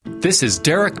This is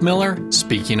Derek Miller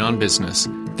speaking on business.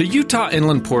 The Utah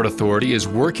Inland Port Authority is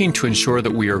working to ensure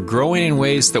that we are growing in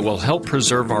ways that will help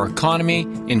preserve our economy,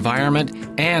 environment,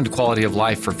 and quality of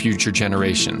life for future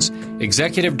generations.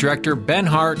 Executive Director Ben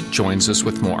Hart joins us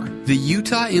with more. The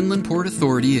Utah Inland Port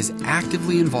Authority is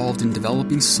actively involved in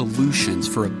developing solutions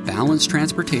for a balanced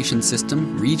transportation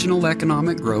system, regional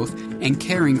economic growth, and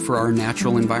caring for our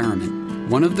natural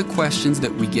environment. One of the questions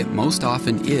that we get most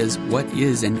often is, what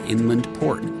is an inland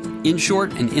port? In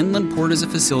short, an inland port is a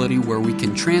facility where we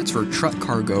can transfer truck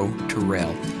cargo to rail.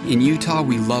 In Utah,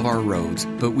 we love our roads,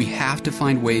 but we have to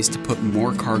find ways to put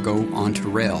more cargo onto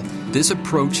rail. This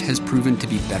approach has proven to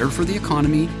be better for the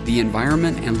economy, the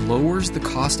environment, and lowers the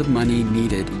cost of money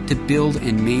needed to build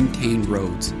and maintain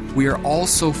roads. We are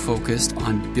also focused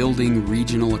on building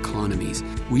regional economies.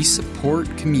 We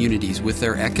support communities with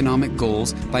their economic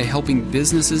goals by helping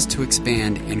businesses to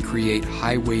expand and create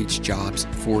high-wage jobs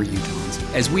for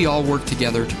Utahns. As we all work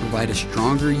together to provide a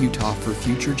stronger Utah for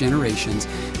future generations,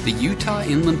 the Utah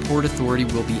Inland Port Authority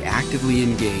will be actively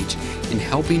engaged in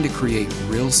helping to create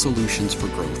real solutions for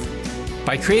growth.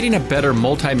 By creating a better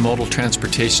multi-modal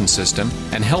transportation system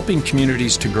and helping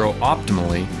communities to grow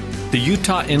optimally, the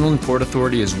Utah Inland Port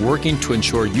Authority is working to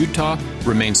ensure Utah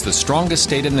remains the strongest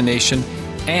state in the nation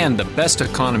and the best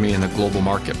economy in the global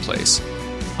marketplace.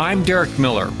 I'm Derek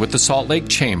Miller with the Salt Lake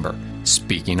Chamber,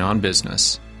 speaking on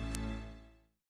business.